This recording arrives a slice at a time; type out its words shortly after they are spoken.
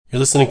You're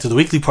listening to the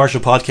weekly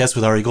Parsha podcast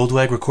with Ari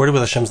Goldwag, recorded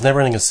with Hashem's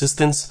never-ending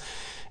assistance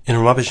in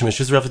Ramat B'Shem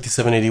Yeshizra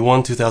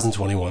 5781,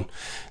 2021.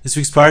 This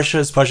week's Parsha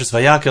is Parshas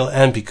Vayakel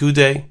and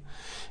Pikudei,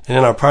 and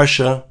in our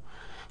Parsha,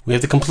 we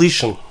have the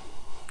completion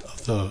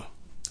of the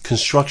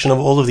construction of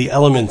all of the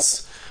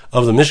elements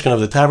of the Mishkan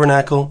of the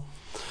Tabernacle,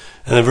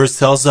 and the verse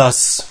tells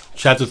us,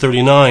 chapter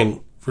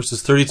 39,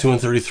 verses 32 and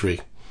 33.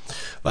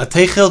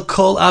 Vateichel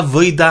kol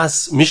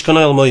avodas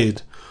Mishkan el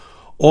Moed,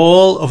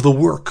 all of the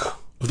work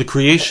of the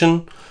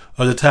creation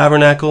of the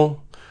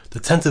tabernacle, the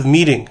tent of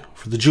meeting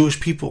for the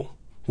Jewish people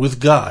with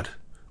God,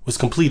 was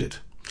completed.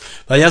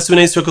 The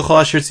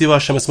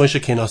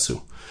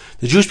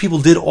Jewish people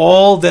did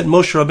all that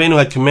Moshe Rabbeinu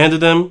had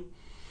commanded them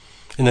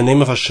in the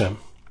name of Hashem.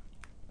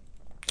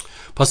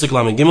 Pasuk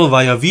Lamed Gimel,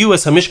 Vayaviu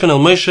es hamishkan el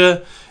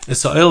Moshe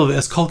es ha'el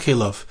ve'es kol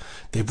kelav.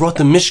 They brought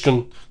the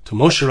Mishkan to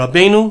Moshe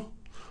Rabbeinu,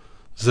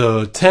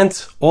 the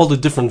tent, all the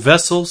different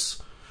vessels,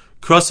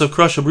 Krasav,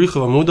 Krashav,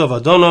 Richav, Amudav,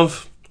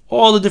 Adonov,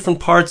 all the different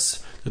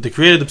parts that they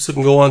created. The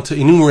Psukim go on to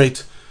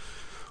enumerate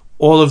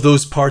all of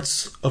those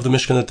parts of the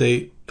Mishkan that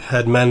they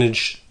had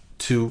managed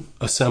to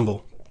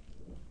assemble.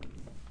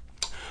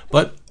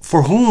 But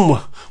for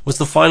whom was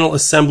the final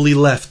assembly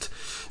left?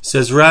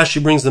 Says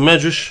Rashi, brings the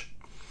Medrash,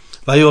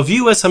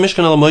 Vayoviu es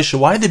hamishkan el Moshe.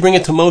 Why did they bring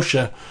it to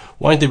Moshe?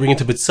 Why didn't they bring it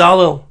to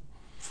Betzalel?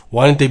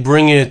 Why didn't they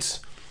bring it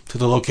to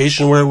the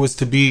location where it was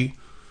to be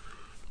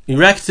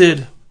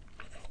erected?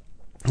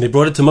 They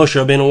brought it to Moshe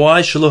Rabbeinu.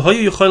 Why?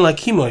 Shalohayu yochon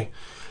lakimoy.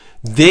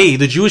 They,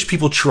 the Jewish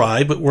people,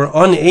 tried, but were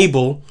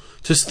unable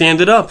to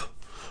stand it up.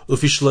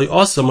 Since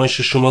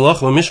Moshe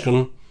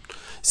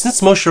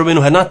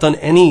Rabbeinu had not done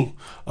any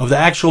of the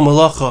actual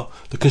malacha,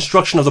 the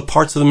construction of the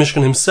parts of the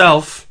Mishkan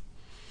himself,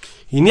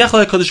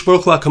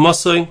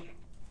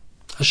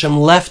 Hashem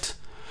left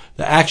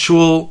the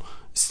actual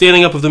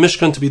standing up of the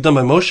Mishkan to be done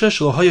by Moshe.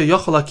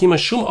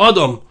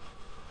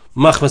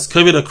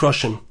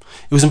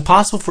 It was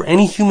impossible for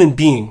any human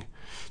being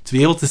to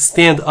be able to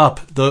stand up.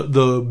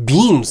 The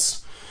beams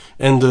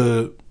and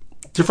the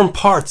different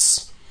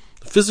parts,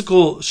 the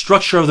physical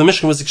structure of the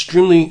Mishkan was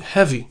extremely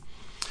heavy.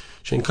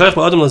 No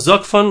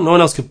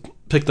one else could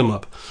pick them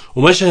up.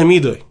 Moshe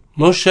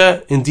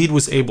indeed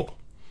was able.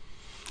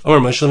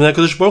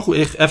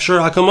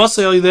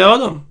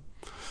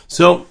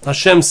 So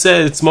Hashem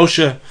said, it's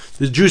Moshe.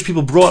 The Jewish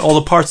people brought all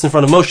the parts in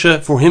front of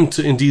Moshe for him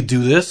to indeed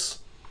do this,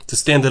 to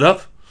stand it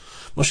up.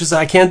 Moshe said,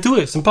 I can't do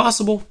it. It's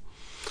impossible.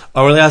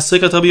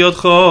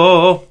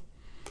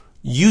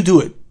 You do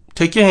it.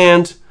 Take your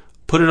hand,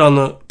 put it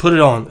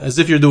on, as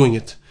if you're doing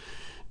it.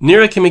 It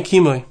looked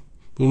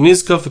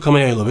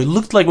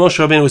like Moshe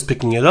Rabbeinu was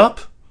picking it up,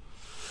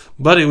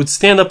 but it would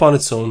stand up on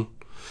its own.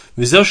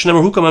 That's why the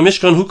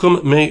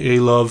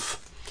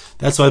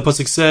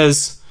pasuk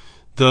says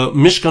the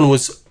Mishkan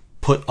was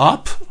put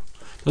up.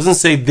 It doesn't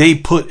say they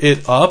put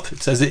it up.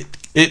 It says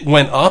it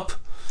went up,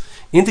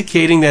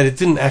 indicating that it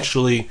didn't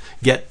actually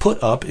get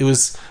put up. It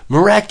was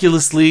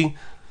miraculously,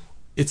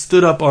 it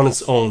stood up on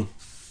its own.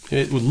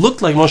 It would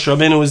look like Moshe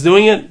Rabbeinu was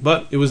doing it,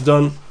 but it was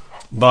done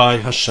by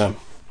Hashem.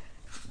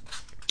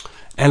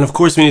 And of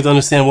course we need to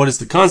understand what is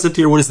the concept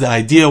here, what is the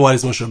idea, why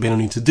does Moshe Rabbeinu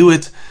need to do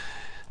it?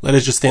 Let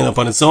it just stand up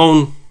on its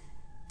own.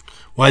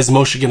 Why is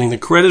Moshe getting the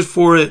credit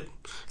for it?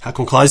 How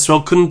come Klal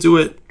Yisrael couldn't do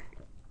it?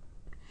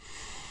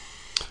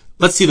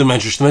 Let's see the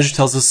Medrash. The Medrash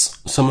tells us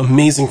some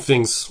amazing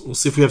things. We'll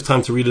see if we have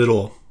time to read it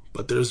all.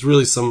 But there's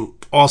really some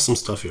awesome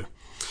stuff here.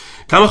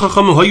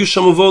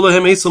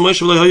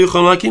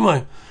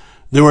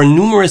 There were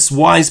numerous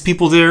wise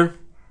people there.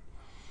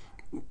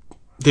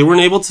 They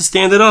weren't able to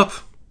stand it up.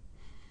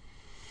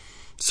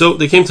 So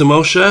they came to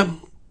Moshe.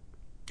 And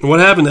what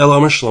happened? El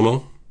Amar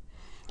Shlomo.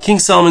 King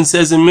Solomon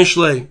says in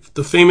Mishlei,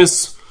 the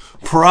famous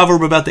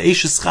proverb about the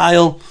Eshes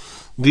Chayil,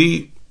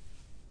 the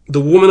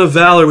woman of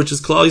valor, which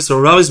is Klal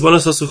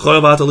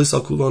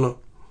Yisrael.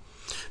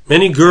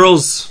 Many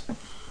girls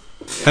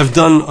have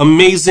done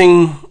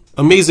amazing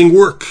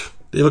work.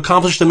 They've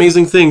accomplished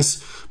amazing things.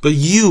 But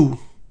you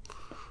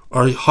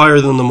are higher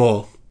than them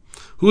all.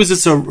 Who is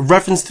this a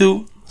reference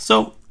to?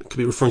 So, it could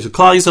be referring to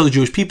Klal Yisrael, the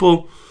Jewish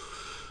people.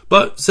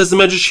 But, says the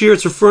Medrash here,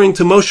 it's referring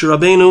to Moshe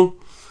Rabbeinu,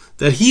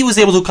 that he was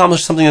able to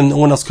accomplish something that no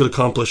one else could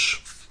accomplish.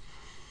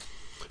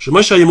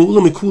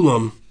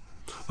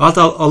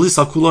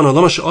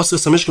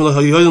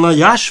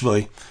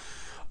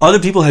 Other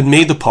people had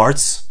made the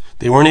parts,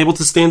 they weren't able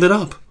to stand it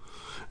up.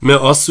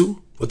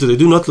 What did they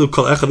do? Each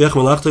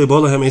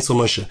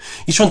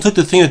one took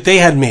the thing that they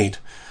had made,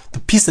 the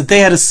piece that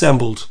they had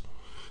assembled.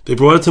 They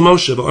brought it to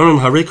Moshe.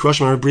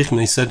 And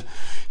they said,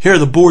 here are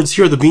the boards,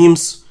 here are the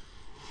beams.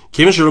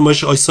 Moshe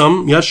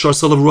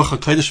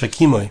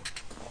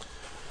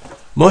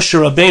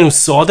Rabbeinu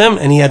saw them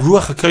and he had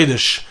Ruach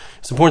HaKodesh.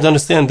 It's important to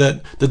understand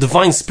that the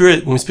divine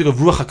spirit, when we speak of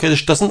Ruach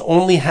HaKodesh, doesn't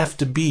only have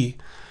to be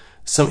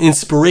some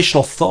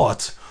inspirational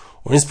thought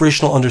or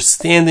inspirational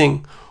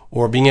understanding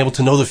or being able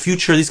to know the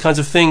future, these kinds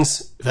of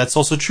things. That's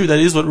also true. That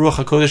is what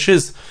Ruach HaKodesh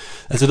is.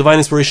 That's what divine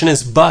inspiration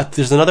is. But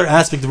there's another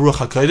aspect of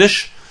Ruach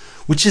HaKodesh,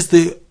 which is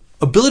the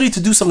ability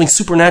to do something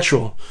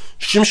supernatural.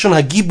 Shimshon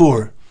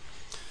HaGibor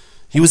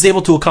He was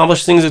able to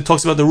accomplish things. It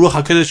talks about the Ruach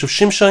HaKodesh of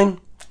Shimshon.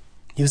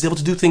 He was able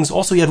to do things.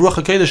 Also, he had Ruach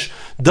HaKodesh.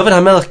 David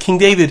HaMelech, King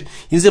David,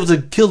 he was able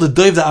to kill the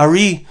Doiv, the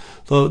Ari,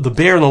 the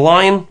bear and the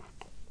lion.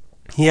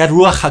 He had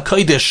Ruach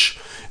HaKodesh.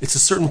 It's a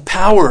certain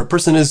power. A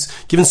person is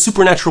given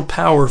supernatural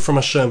power from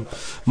Hashem.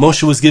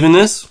 Moshe was given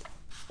this,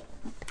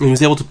 and he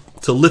was able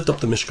to lift up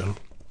the Mishkan.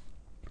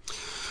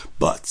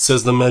 But,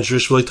 says the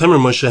Medrash,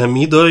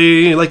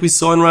 like we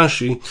saw in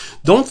Rashi,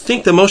 don't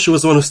think that Moshe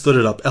was the one who stood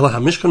it up.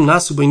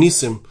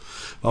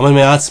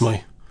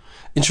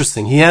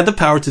 Interesting. He had the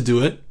power to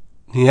do it.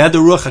 He had the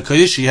Ruach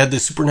HaKodesh. He had the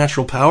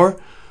supernatural power.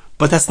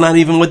 But that's not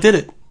even what did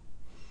it.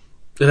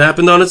 It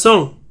happened on its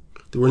own.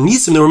 There were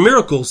nisim, there were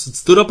miracles. It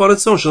stood up on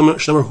its own.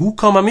 Who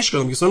come on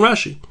Mishkan? We saw in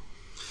Rashi.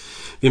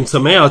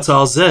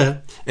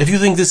 If you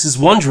think this is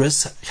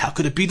wondrous, how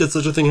could it be that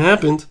such a thing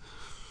happened?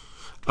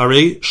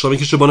 The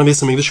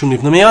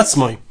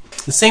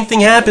same thing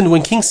happened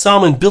when King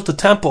Solomon built the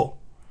temple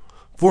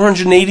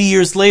 480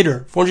 years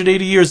later,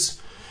 480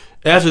 years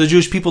after the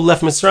Jewish people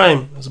left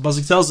Mitzrayim, as the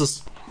Pasuk tells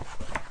us.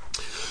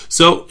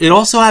 So it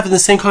also happened the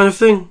same kind of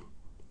thing.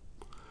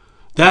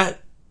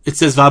 That it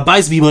says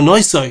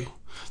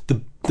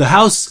the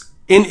house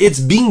in its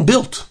being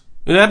built.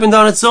 It happened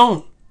on its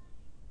own.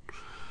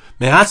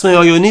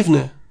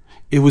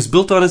 It was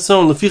built on its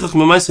own. This is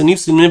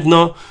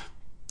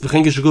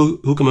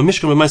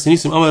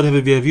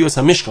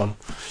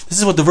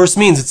what the verse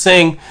means. It's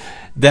saying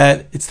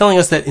that it's telling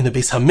us that in the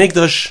Beis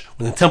Hamikdash,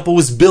 when the temple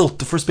was built,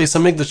 the first Beis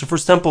Hamikdash, the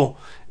first temple,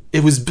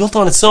 it was built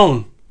on its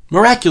own,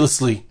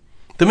 miraculously.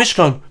 The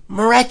Mishkan,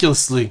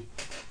 miraculously.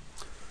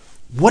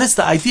 What is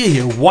the idea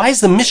here? Why does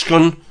the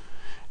Mishkan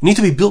need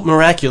to be built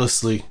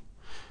miraculously?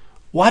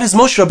 Why does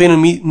Moshe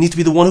Rabbeinu need to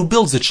be the one who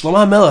builds it?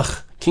 Shlomo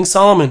HaMelech, King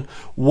Solomon.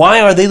 Why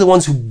are they the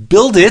ones who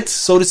build it,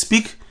 so to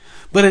speak,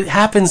 but it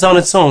happens on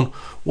its own?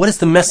 What is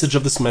the message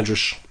of this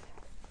medrash?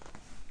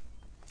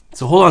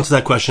 So hold on to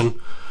that question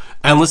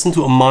and listen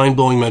to a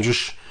mind-blowing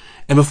medrash.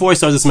 And before I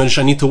start this medrash,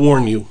 I need to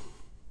warn you.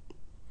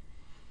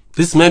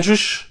 This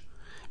medrash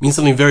means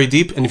something very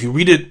deep, and if you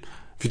read it,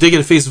 if you take it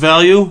at face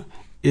value,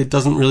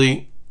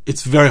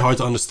 it's very hard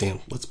to understand.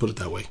 Let's put it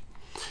that way.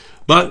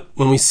 But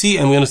when we see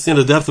and we understand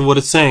the depth of what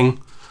it's saying,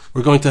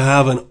 we're going to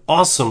have an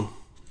awesome,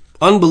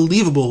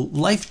 unbelievable,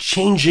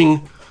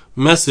 life-changing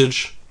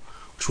message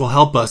which will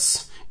help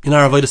us in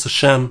our avodas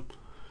Hashem,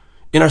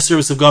 in our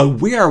service of God.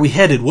 Where are we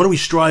headed? What are we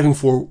striving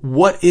for?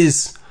 We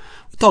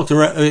talked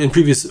in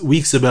previous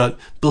weeks about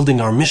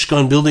building our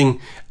Mishkan, building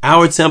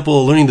our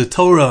temple, learning the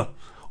Torah.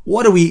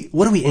 What are we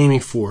aiming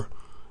for?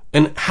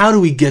 And how do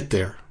we get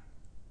there?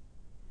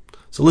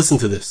 So listen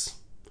to this.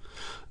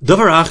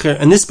 Davar Acher,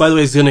 and this, by the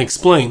way, is going to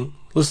explain.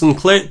 Listen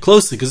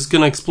closely, because it's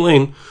going to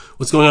explain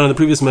what's going on in the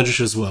previous medrash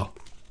as well.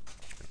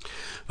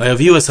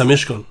 Vayaviu es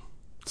HaMishkan.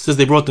 It says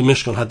they brought the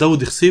Mishkan. Hadavu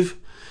dichsiv.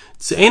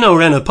 Tze'ena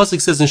orena. Pasuk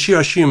says in Shir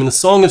Hashirim, in the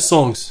Song of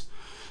Songs,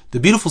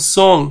 the beautiful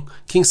song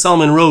King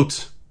Solomon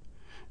wrote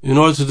in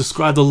order to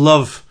describe the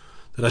love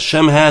that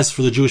Hashem has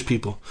for the Jewish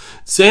people.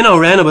 Tze'ena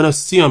orena banos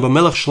Tzion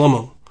b'melech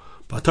Shlomo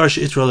b'atar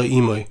she'itra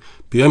le'imoy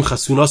b'yom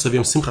chasunos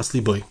v'yom simchas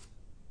liboy.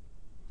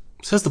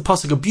 Says the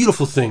pasuk, a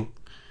beautiful thing.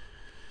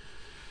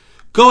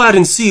 Go out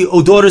and see,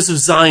 O daughters of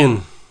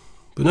Zion.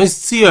 B'nai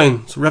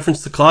Tzion, it's a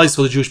reference to Klal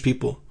Yisrael, the Jewish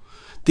people.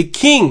 The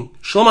king,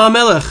 Shlomo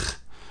HaMelech,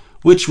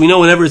 which we know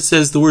whenever it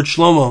says the word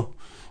Shlomo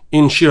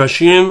in Shir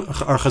Hashirim,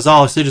 our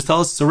Chazal, our sages tell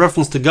us, it's a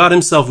reference to God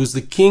himself, who's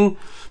the king,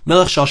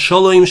 Melech Shal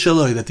Shaloim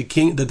Shaloi, that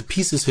the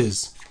peace is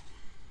his.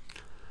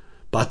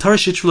 Ba'atar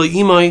she'itra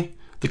le'imai,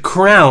 the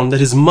crown that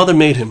his mother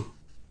made him.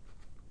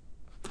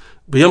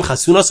 B'yom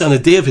chasunos, on the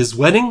day of his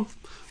wedding,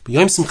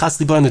 b'yom simchas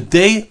libo, on the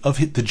day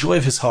of the joy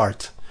of his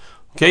heart.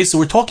 Okay, so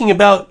we're talking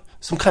about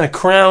some kind of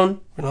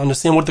crown. We're going to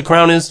understand what the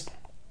crown is.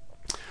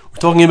 We're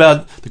talking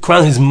about the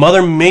crown his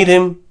mother made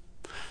him.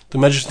 The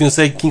Medrash is going to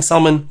say, King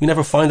Solomon, we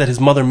never find that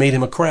his mother made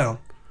him a crown.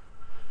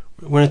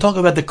 We're going to talk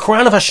about the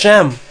crown of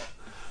Hashem.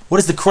 What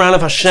is the crown of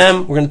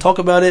Hashem? We're going to talk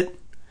about it.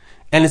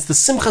 And it's the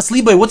Simchas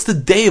Libay. What's the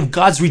day of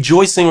God's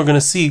rejoicing? We're going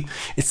to see.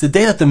 It's the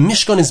day that the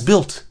Mishkan is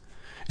built.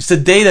 It's the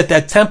day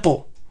that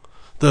temple,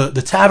 the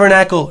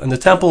tabernacle and the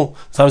temple,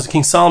 sometimes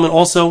King Solomon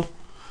also,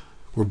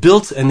 were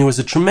built, and there was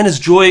a tremendous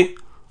joy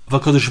of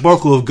HaKadosh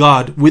Baruch Hu, of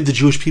God, with the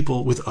Jewish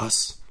people, with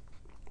us.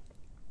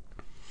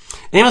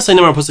 When was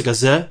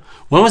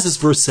this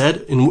verse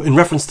said? In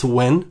reference to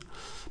when?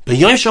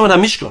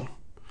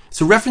 It's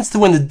a reference to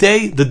when the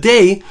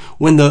day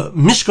when the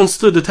Mishkan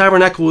stood, the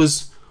tabernacle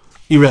was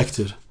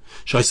erected.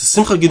 It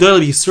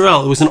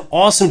was an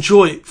awesome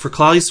joy for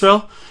Klal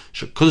Yisrael,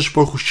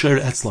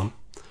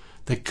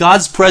 that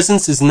God's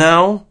presence is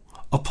now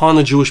upon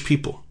the Jewish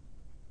people.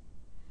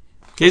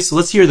 Okay, so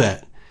let's hear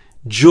that.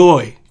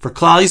 Joy for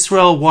Klal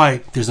Yisrael.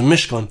 Why? There's a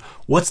Mishkan.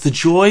 What's the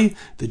joy?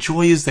 The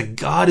joy is that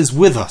God is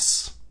with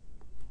us.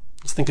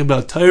 Let's think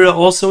about Torah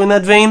also in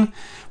that vein.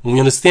 When we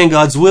understand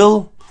God's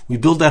will, we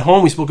build that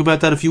home. We spoke about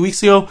that a few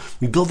weeks ago.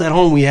 We build that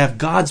home. We have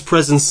God's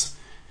presence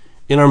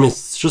in our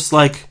midst, just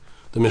like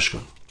the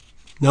Mishkan.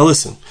 Now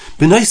listen.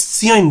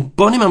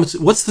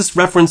 What's this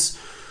reference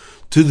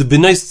to the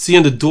B'nai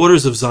Tzion, the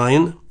daughters of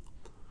Zion?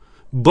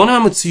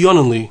 Listen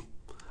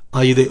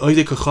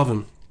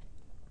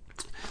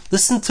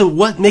to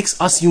what makes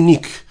us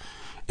unique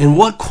and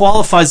what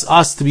qualifies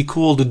us to be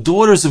called the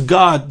daughters of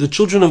God, the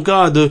children of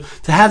God,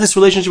 to have this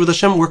relationship with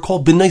Hashem. We're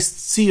called B'nai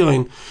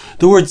Tzion.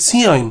 The word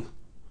Tzion,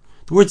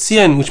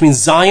 which means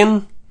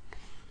Zion,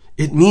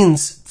 it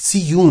means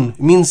Tziyun.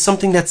 It means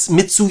something that's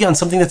mitzuyan,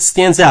 something that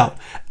stands out,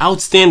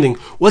 outstanding.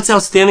 What's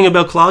outstanding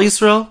about Klal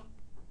Yisrael?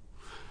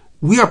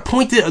 We are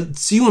pointed at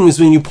Tziyun is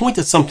when you point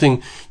at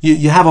something,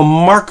 you have a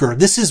marker.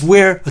 This is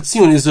where a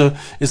Tziyun is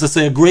let's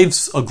say a grave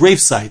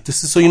site.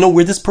 This is so you know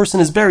where this person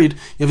is buried.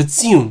 You have a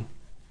Tziyun.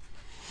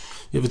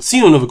 You have a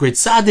Tziyun of a great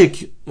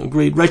tzaddik, a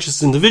great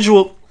righteous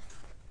individual.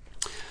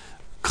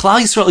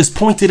 Klal Yisrael is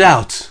pointed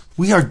out.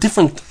 We are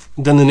different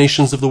than the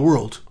nations of the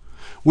world.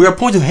 We are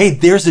pointed, hey,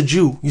 there's a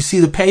Jew. You see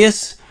the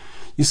payas,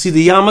 you see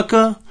the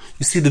yarmulke,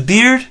 you see the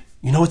beard,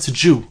 you know it's a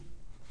Jew.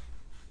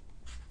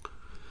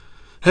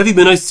 Heavy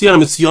b'nai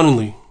tzion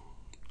mitzionenli.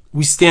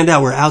 We stand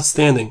out, we're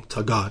outstanding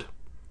to God.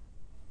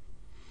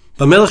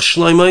 B'melech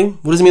shloimei,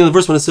 what does it mean in the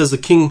verse when it says the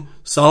King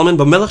Solomon?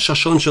 B'melech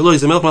shashalom shaloi,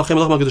 is the melech malchem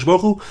melech malkadosh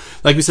baruch hu.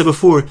 Like we said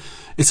before,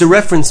 it's a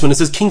reference, when it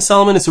says King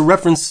Solomon, it's a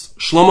reference.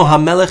 Shlomo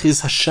HaMelech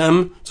is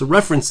Hashem. It's a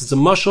reference, it's a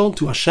mashal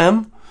to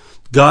Hashem.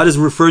 God is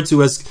referred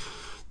to as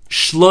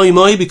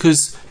Shloimei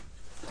because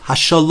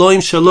Hashalom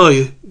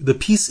Shaloi, the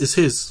peace is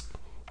His.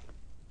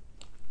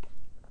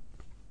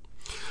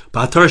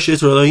 What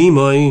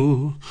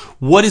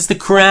is the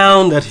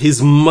crown that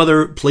his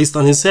mother placed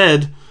on his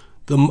head?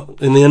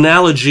 In the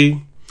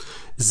analogy,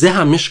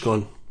 Zeha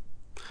Mishkan.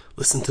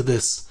 Listen to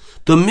this.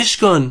 The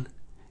Mishkan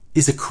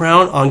is a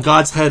crown on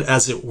God's head,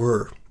 as it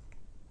were.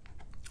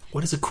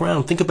 What is a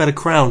crown? Think about a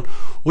crown.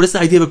 What is the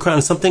idea of a crown?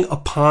 It's something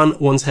upon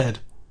one's head.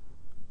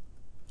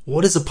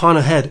 What is upon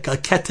a head? A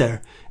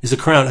keter is a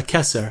crown, a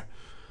keser.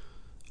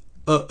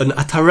 An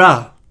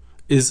atara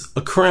is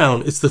a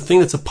crown. It's the thing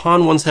that's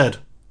upon one's head.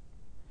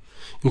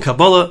 In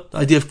Kabbalah, the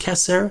idea of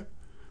keser,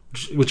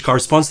 which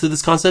corresponds to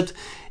this concept,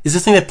 is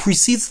the thing that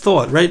precedes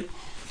thought, right?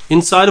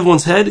 Inside of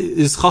one's head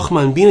is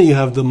chachma and bina. You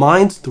have the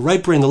mind, the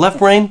right brain, the left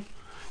brain,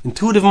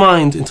 intuitive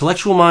mind,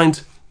 intellectual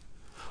mind.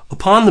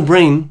 Upon the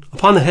brain,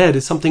 upon the head,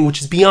 is something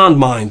which is beyond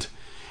mind.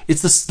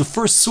 It's the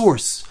first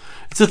source.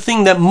 It's the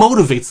thing that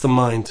motivates the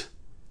mind.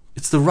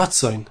 It's the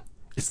ratzon.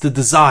 It's the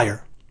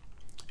desire.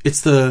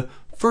 It's the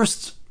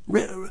first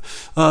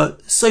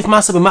seif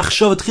masa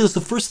b'machshava tchil. It's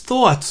the first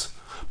thought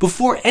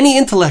before any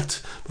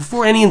intellect,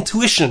 before any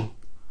intuition.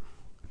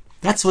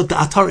 That's what the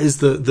atar is,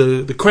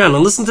 the crown. Now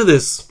listen to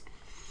this.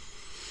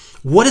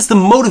 What is the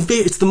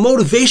motivation? It's the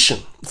motivation.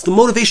 It's the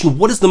motivation.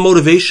 What is the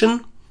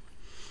motivation?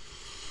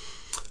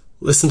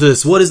 Listen to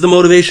this. What is the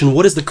motivation?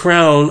 What is the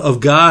crown of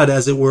God,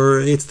 as it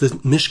were? It's the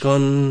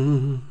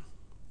Mishkan.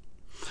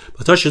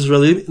 Why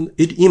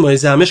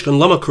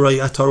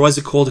is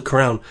it called a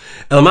crown?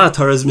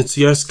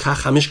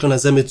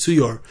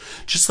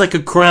 Just like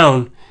a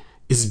crown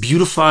is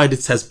beautified,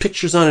 it has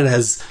pictures on it, it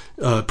has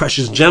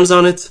precious gems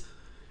on it,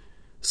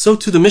 so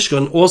too the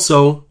Mishkan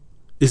also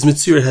is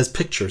mitzvah, it has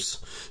pictures.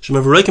 They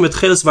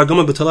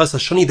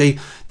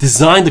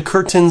designed the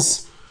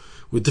curtains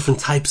with different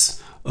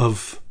types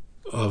of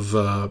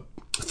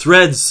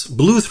threads,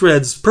 blue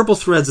threads, purple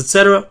threads,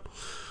 etc.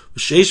 The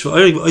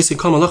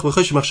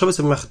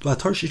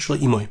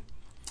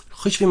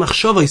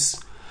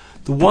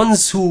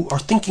ones who are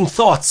thinking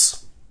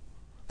thoughts.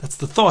 That's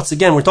the thoughts.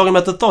 Again, we're talking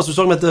about the thoughts. We're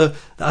talking about the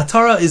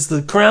atara is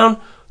the crown,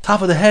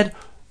 top of the head,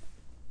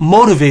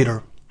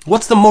 motivator.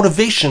 What's the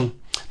motivation?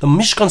 The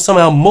Mishkan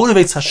somehow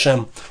motivates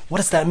Hashem. What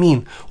does that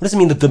mean? What does it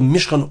mean that the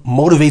Mishkan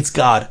motivates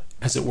God,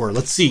 as it were?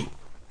 Let's see.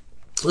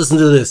 Listen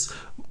to this.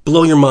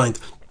 Blow your mind.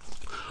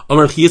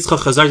 Says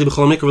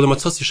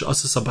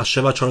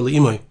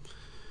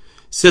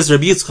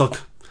Rabbi Yitzchak,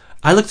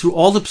 I looked through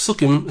all the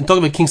psukim and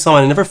talking about King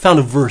Solomon. I never found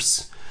a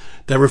verse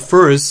that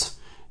refers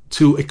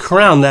to a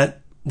crown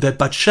that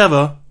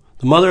Bathsheba,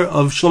 the mother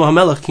of Shlomo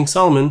HaMelech, King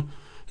Solomon,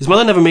 his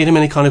mother never made him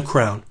any kind of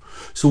crown.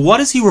 So what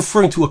is he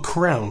referring to, a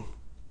crown?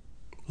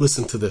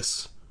 Listen to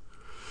this.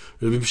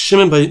 Rabbi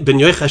Shimon ben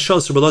Yochai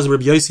Shos, Rabbi Elazar,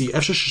 Rabbi Yossi,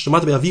 Efshar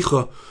sheshtamata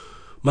be'avicha,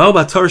 ma'u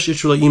ba'atar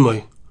she'itru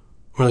la'imoi.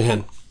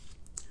 Rabbi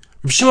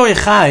Shimon ben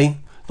Yochai,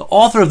 the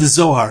author of the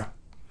Zohar,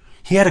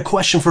 he had a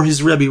question for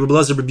his Rebbe, Rabbi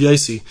Elazar, Rabbi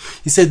Yossi.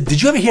 He said,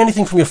 did you ever hear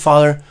anything from your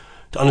father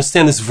to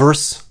understand this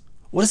verse?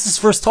 What is this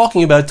verse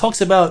talking about? It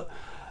talks about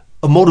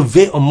a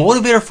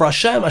motivator for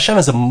Hashem. Hashem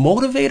is a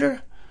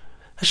motivator?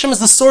 Hashem is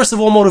the source of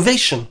all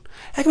motivation.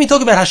 How can we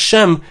talk about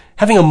Hashem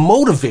having a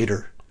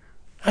motivator?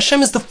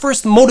 Hashem is the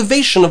first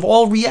motivation of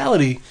all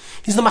reality.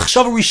 He's the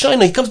Machshava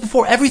Rishayna. He comes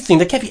before everything.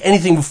 There can't be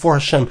anything before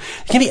Hashem.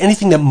 There can't be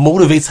anything that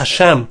motivates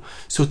Hashem,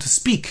 so to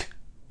speak.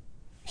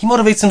 He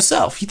motivates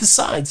himself. He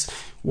decides.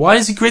 Why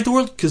does he create the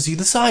world? Because he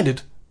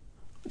decided.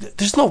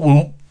 There's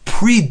no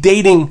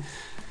predating.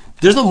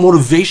 There's no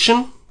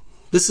motivation.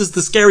 This is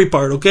the scary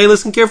part, okay?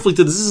 Listen carefully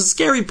to this. This is the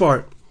scary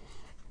part.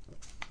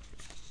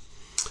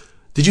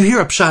 Did you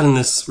hear a pshat in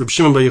this? Reb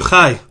Shimon bar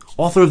Yochai,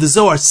 author of the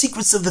Zohar,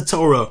 Secrets of the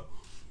Torah.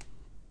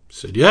 He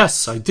said,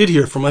 yes, I did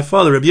hear from my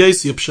father, Reb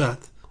Yossi, a pshat.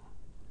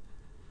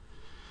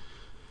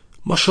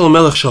 He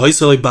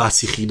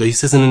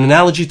says in an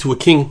analogy to a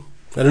king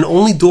that an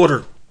only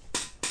daughter,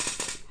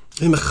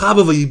 he loved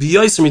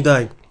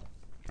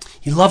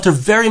her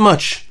very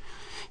much.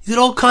 He did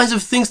all kinds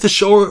of things to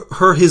show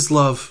her his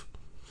love.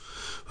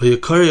 He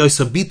kept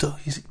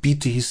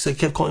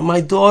calling,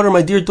 my daughter,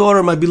 my dear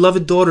daughter, my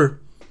beloved daughter.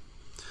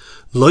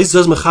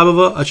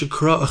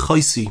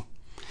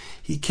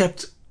 He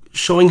kept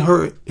showing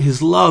her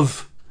his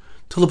love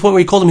to the point where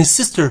he called him his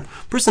sister. A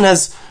person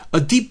has a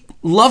deep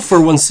love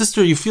for one's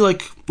sister. You feel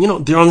like,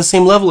 they're on the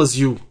same level as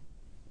you.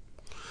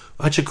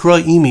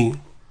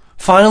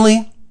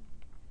 Finally,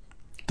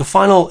 the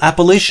final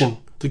appellation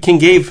the king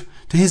gave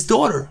to his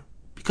daughter,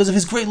 because of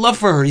his great love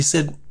for her, he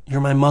said, you're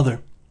my mother.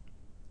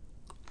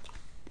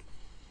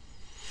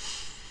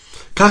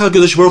 At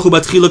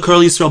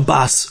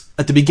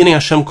the beginning,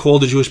 Hashem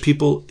called the Jewish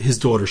people his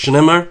daughter.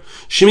 Shenemar,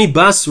 Shimi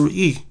Bas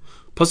Ru'i,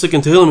 Pasuk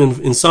in Tehillim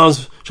in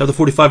Psalms chapter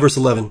 45, verse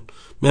 11.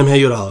 Mem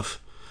He Yod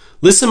Aleph.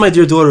 Listen, my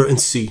dear daughter,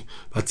 and see.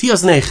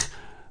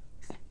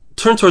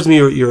 Turn towards me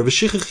your ear.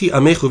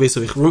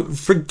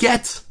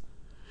 Forget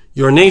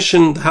your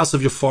nation, the house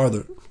of your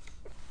father.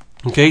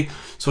 Okay?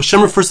 So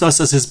Hashem refers to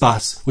us as his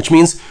Bas, which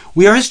means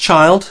we are his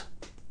child,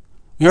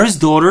 we are his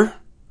daughter.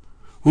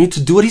 We need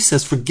to do what he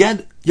says.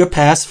 Forget your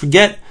past,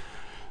 forget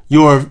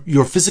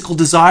your physical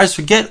desires,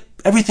 forget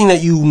everything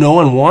that you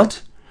know and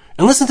want,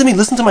 and listen to me,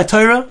 listen to my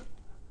Torah.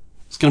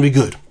 It's going to be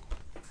good.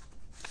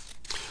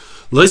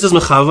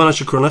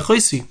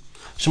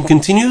 Hashem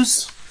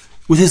continues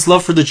with his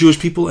love for the Jewish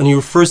people, and he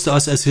refers to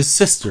us as his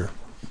sister,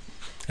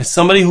 as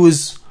somebody who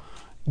is,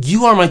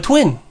 you are my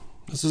twin.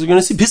 This is what we're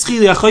going to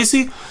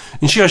see.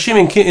 In Shir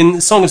Hashim,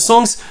 in Song of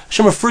Songs,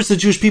 Hashem refers to the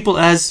Jewish people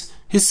as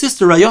his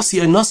sister.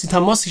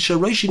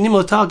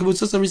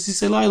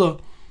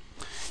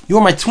 You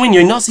are my twin,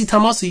 you're Nasi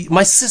Tamasi,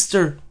 my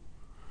sister.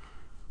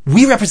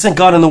 We represent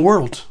God in the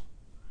world.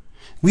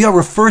 We are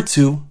referred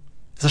to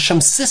as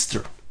Hashem's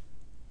sister.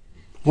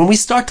 When we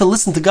start to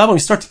listen to God, when we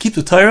start to keep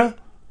the Torah,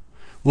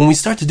 when we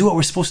start to do what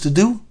we're supposed to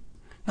do,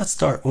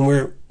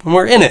 when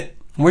we're in it,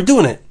 when we're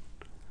doing it,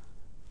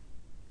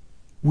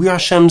 we are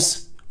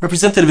Hashem's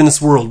representative in this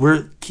world.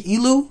 We're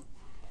Ki'ilu.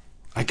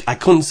 I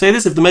couldn't say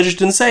this if the Medrash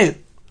didn't say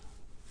it.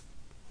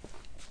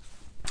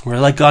 We're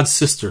like God's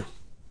sister.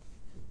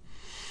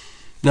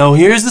 Now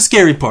here's the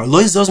scary part.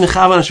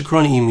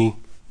 Kadosh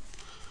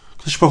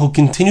Baruch Hu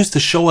continues to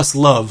show us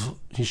love.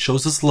 He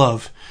shows us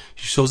love.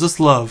 He shows us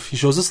love. He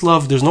shows us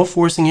love. There's no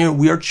forcing here.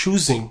 We are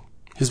choosing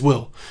his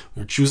will.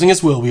 We are choosing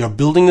his will. We are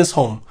building this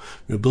home.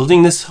 We are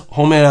building this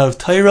home made out of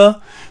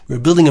Torah. We are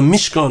building a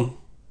Mishkan.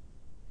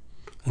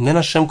 And then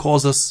Hashem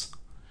calls us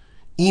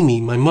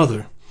Imi, my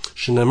mother.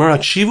 Shenemar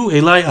akshivu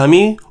elai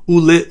ami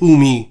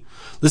uleumi.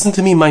 Listen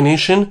to me, my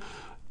nation.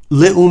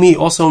 Le'umi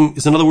also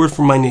is another word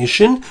for my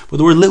nation, but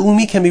the word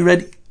le'umi can be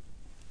read,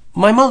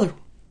 my mother.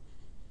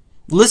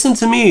 Listen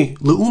to me,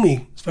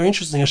 le'umi. It's very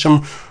interesting.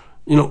 Hashem,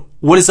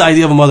 what is the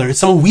idea of a mother? It's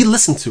someone we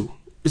listen to.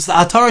 It's the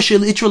atara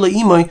shel itra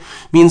le'imai,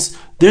 means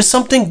there's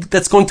something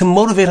that's going to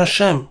motivate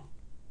Hashem.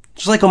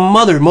 Just like a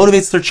mother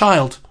motivates their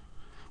child.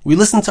 We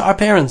listen to our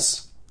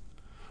parents.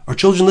 Our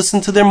children listen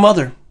to their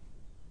mother.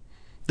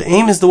 The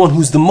aim is the one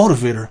who's the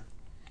motivator.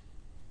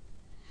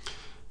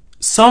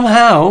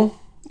 Somehow,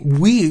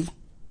 we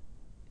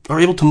are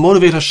able to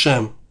motivate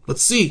Hashem.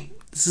 Let's see.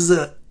 This is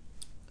an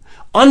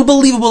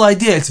unbelievable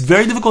idea. It's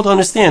very difficult to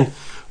understand.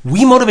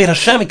 We motivate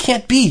Hashem. It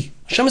can't be.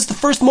 Hashem is the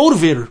first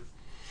motivator.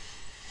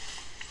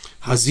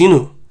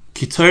 Hazinu.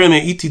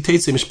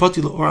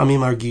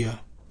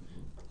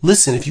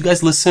 Listen, if you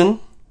guys listen,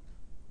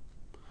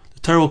 the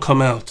Torah will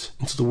come out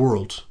into the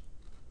world.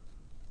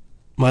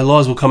 My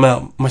laws will come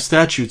out. My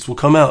statutes will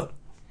come out.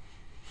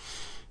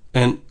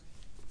 And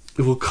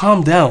it will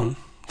calm down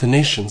the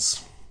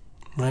nations.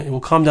 Right? It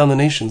will calm down the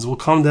nations. It will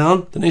calm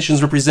down. The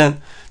nations represent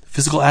the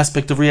physical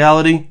aspect of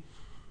reality.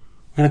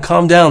 We're going to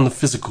calm down the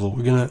physical.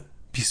 We're going to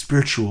be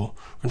spiritual.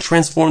 We're going to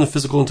transform the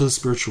physical into the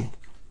spiritual.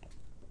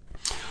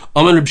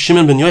 Amen. Reb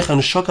Shimon ben Yochai,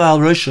 Neshaka al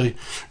Roshai.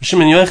 Reb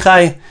Shimon ben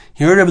Yochai,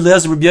 he heard Reb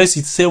Eliezer Reb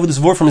Yossi say over this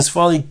word from his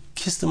father. He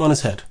kissed him on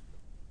his head.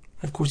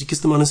 And of course, he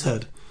kissed him on his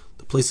head,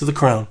 the place of the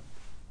crown.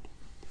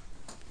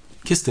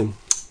 Kissed him.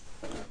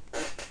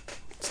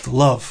 It's the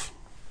love.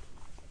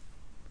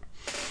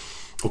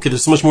 Okay,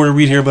 there's so much more to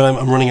read here, but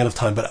I'm running out of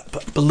time.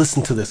 But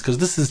listen to this, because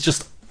this is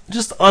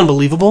just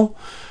unbelievable.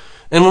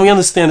 And when we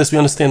understand this, we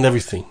understand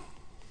everything.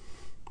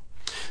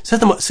 Say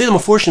the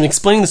Meforshim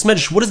explaining this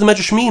Medrash. What does the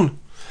Medrash mean?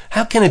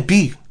 How can it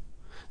be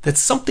that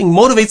something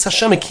motivates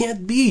Hashem? It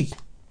can't be.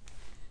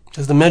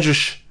 As the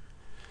Medrash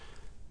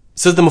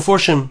says, the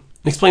Meforshim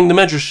explaining the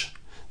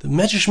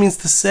Medrash means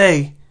to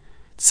say,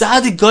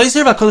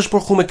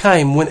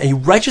 when a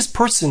righteous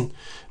person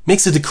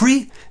makes a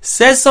decree,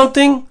 says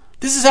something,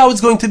 this is how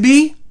it's going to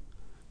be,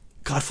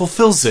 God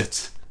fulfills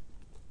it.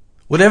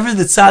 Whatever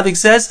the tzaddik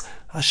says,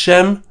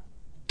 Hashem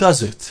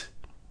does it.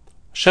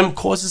 Hashem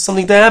causes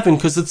something to happen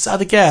because the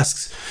tzaddik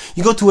asks.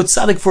 You go to a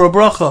tzaddik for a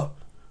bracha.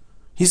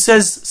 He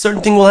says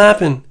certain thing will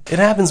happen. It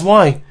happens.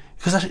 Why?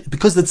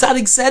 Because the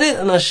tzaddik said it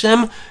and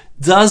Hashem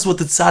does what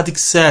the tzaddik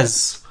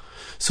says.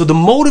 So the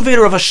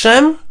motivator of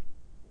Hashem,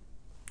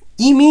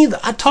 Imi, the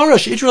Atara,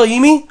 She'Yisrael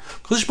Imi,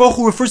 Kodesh Baruch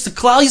Hu refers to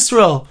Klal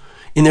Yisrael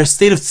in their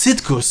state of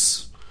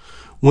tzidkus.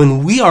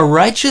 When we are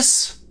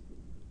righteous,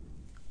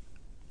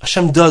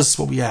 Hashem does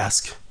what we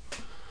ask.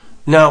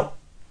 Now,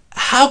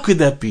 how could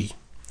that be?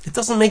 It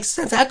doesn't make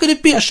sense. How could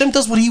it be? Hashem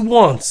does what He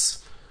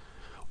wants.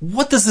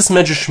 What does this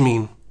medrash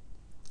mean?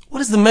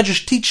 What is the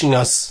medrash teaching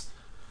us?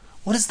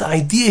 What is the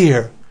idea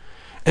here?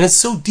 And it's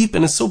so deep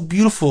and it's so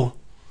beautiful.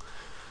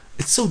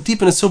 It's so deep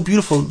and it's so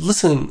beautiful.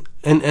 Listen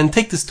and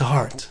take this to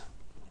heart.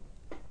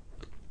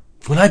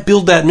 When I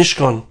build that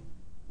Mishkan,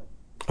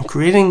 I'm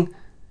creating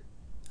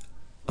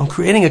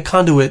a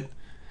conduit.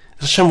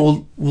 Hashem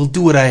will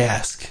do what I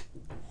ask.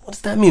 What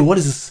does that mean? What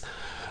is this?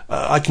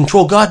 I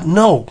control God?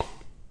 No.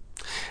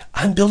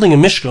 I'm building a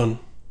Mishkan,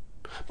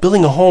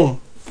 building a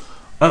home.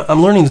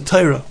 I'm learning the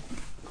Torah.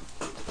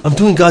 I'm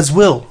doing God's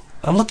will.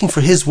 I'm looking for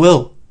His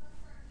will.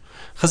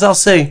 Chazal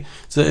say,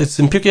 it's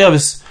in Pirkei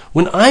Avos,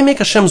 when I make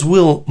Hashem's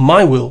will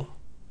my will,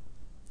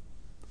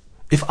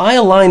 if I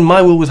align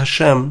my will with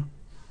Hashem,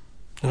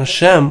 and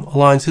Hashem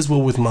aligns His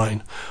will with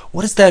mine,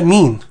 what does that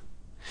mean?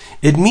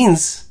 It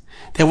means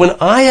that when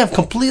I have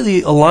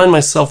completely aligned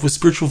myself with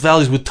spiritual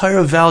values, with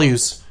Torah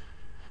values,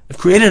 I've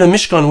created a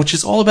Mishkan which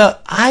is all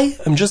about, I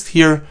am just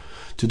here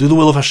to do the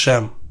will of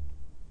Hashem.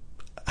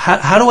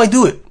 How do I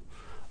do it?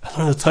 I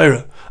learn the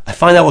Torah. I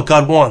find out what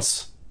God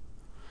wants.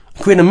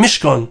 I create a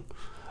Mishkan,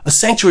 a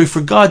sanctuary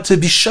for God to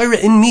be shira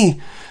in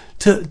me,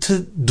 to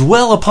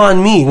dwell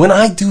upon me. When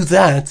I do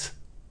that,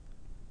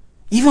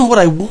 even what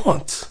I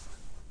want,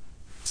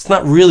 it's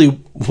not really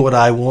what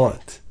I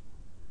want.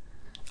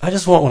 I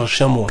just want what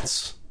Hashem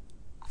wants.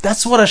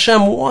 That's what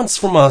Hashem wants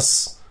from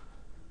us.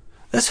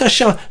 That's what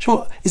Hashem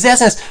is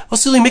asking us.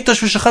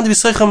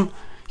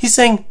 He's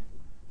saying,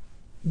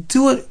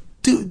 do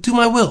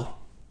my will.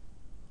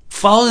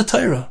 Follow the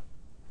Torah.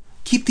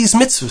 Keep these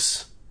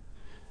mitzvahs.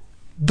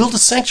 Build a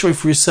sanctuary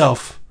for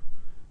yourself.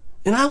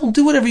 And I will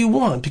do whatever you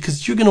want,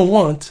 because you're going to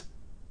want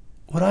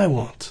what I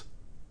want.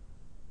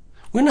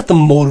 We're not the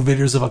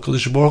motivators of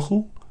HaKadosh Baruch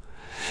Hu.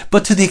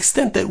 But to the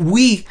extent that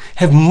we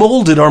have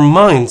molded our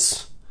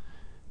minds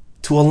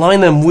to align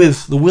them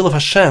with the will of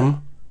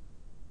Hashem,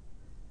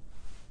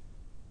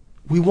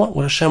 we want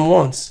what Hashem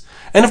wants.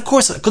 And of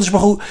course, HaKadosh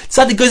Baruch Hu,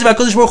 tzaddik goes about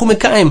HaKadosh Baruch Hu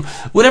mekayim.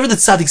 Whatever the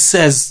tzaddik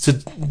says,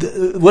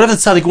 whatever the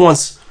tzaddik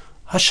wants,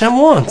 Hashem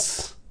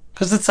wants.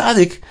 Because the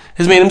tzaddik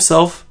has made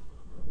himself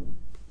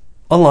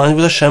aligned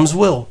with Hashem's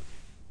will.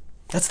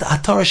 That's the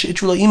Atara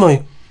She'Yisrael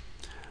Imi.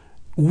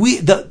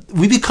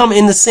 We become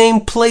in the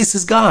same place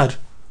as God.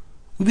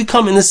 We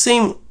become in the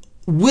same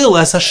will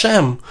as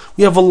Hashem.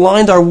 We have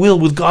aligned our will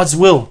with God's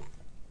will.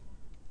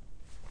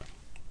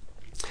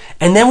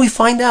 And then we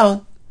find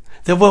out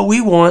that what we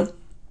want,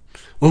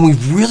 when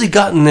we've really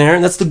gotten there,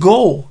 and that's the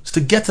goal, is to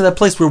get to that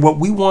place where what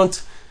we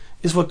want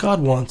is what God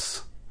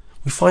wants.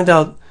 We find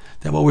out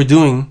that what we're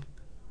doing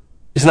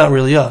is not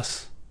really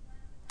us.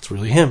 It's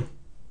really Him.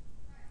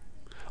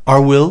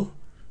 Our will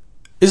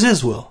is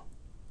His will,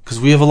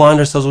 because we have aligned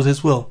ourselves with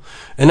His will.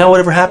 And now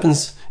whatever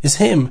happens is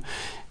Him.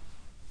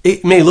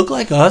 It may look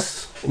like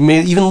us, it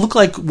may even look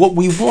like what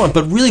we want,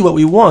 but really what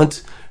we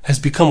want has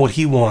become what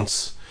He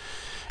wants.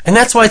 And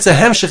that's why it's a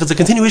hemshech, it's a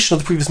continuation of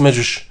the previous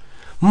medrash.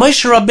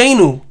 Moshe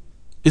Rabbeinu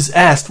is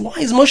asked, why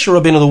is Moshe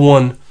Rabbeinu the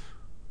one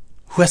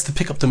who has to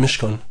pick up the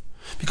Mishkan?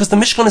 Because the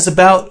Mishkan is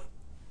about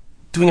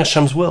doing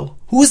Hashem's will.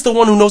 Who is the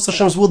one who knows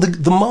Hashem's will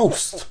the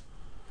most?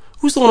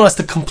 Who's the one who has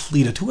to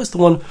complete it? Who is the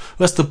one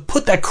who has to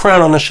put that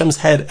crown on Hashem's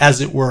head,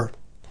 as it were?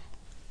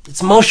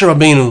 It's Moshe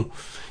Rabbeinu.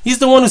 He's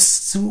the one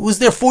who was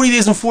there 40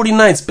 days and 40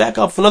 nights, back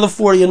up for another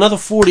 40,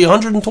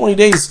 120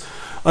 days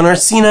on our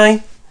Sinai.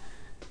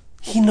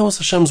 He knows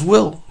Hashem's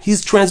will.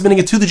 He's transmitting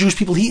it to the Jewish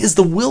people. He is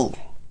the will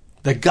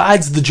that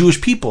guides the Jewish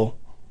people.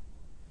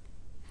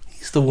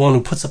 He's the one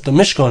who puts up the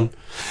Mishkan.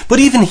 But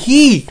even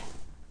he,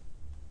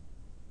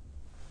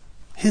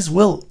 his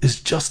will is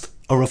just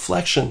a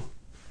reflection.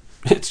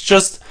 It's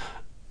just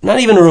not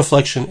even a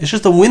reflection. It's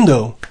just a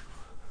window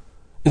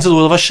into the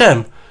will of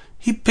Hashem.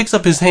 He picks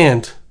up his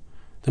hand.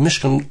 The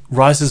Mishkan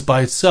rises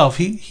by itself.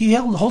 He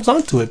holds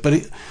on to it,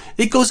 but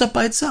it goes up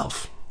by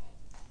itself.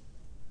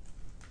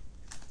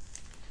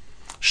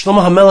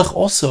 Shlomo HaMelech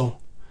also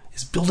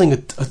is building a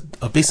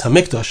Beis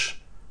HaMikdash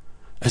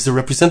as the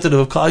representative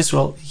of Klal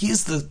Yisrael. He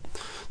is the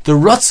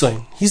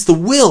Ratzon. He's the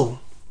will,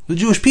 the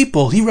Jewish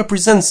people. He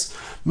represents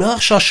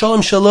Melech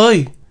Shalom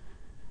Shaloi.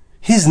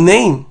 His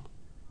name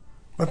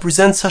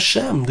represents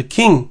Hashem, the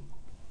King.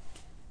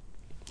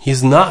 He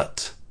is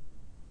not.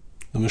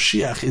 The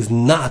Mashiach is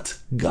not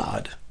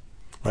God.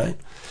 Right?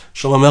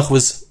 Shlomo HaMelech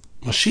was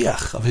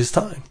Mashiach of his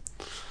time.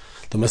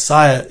 The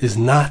Messiah is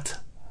not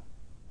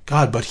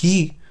God, but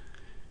he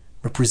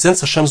represents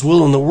Hashem's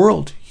will in the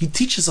world. He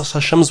teaches us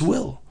Hashem's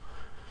will.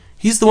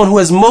 He's the one who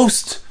has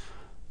most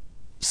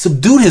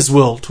subdued his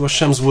will to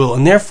Hashem's will,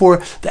 and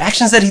therefore the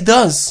actions that he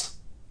does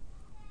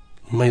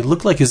may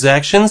look like his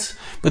actions,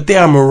 but they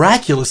are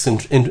miraculous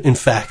in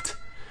fact.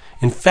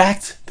 In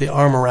fact, they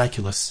are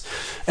miraculous.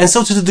 And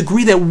so to the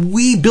degree that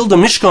we build a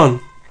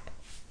Mishkan,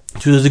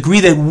 to the degree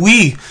that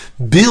we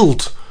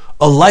build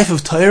a life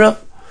of Torah,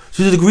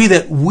 to the degree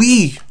that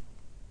we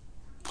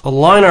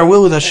align our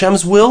will with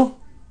Hashem's will,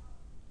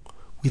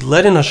 we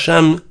let in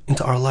Hashem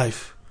into our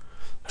life.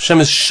 Hashem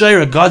is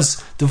Sheira,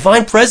 God's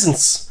divine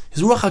presence,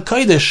 His Ruach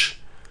HaKodesh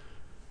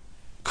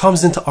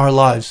comes into our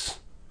lives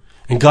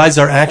and guides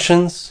our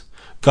actions,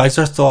 guides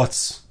our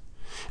thoughts.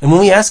 And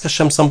when we ask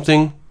Hashem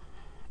something,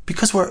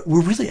 because we're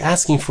really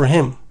asking for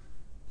Him,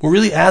 we're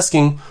really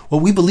asking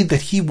what we believe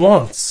that He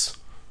wants,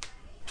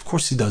 of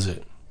course He does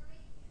it.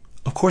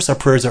 Of course our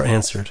prayers are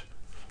answered.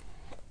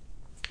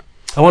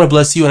 I want to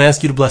bless you and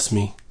ask you to bless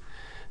me.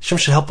 Hashem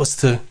should help us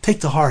to take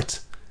to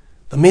heart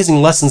the amazing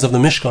lessons of the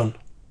Mishkan,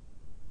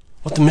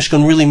 what the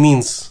Mishkan really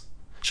means.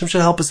 Hashem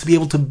should help us to be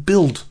able to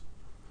build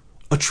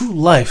a true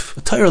life,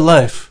 a Torah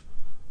life,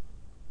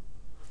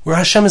 where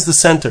Hashem is the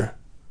center,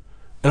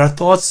 and our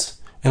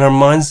thoughts and our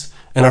minds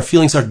and our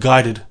feelings are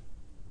guided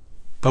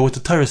by what the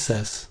Torah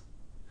says.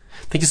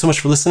 Thank you so much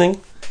for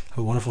listening. Have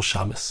a wonderful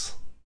Shabbos.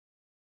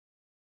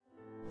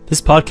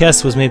 This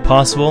podcast was made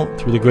possible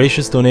through the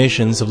gracious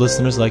donations of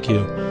listeners like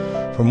you.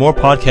 For more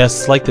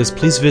podcasts like this,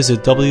 please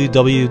visit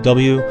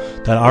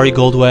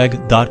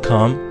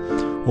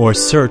www.arigoldwag.com or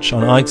search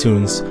on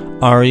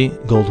iTunes Ari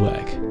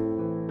Goldwag.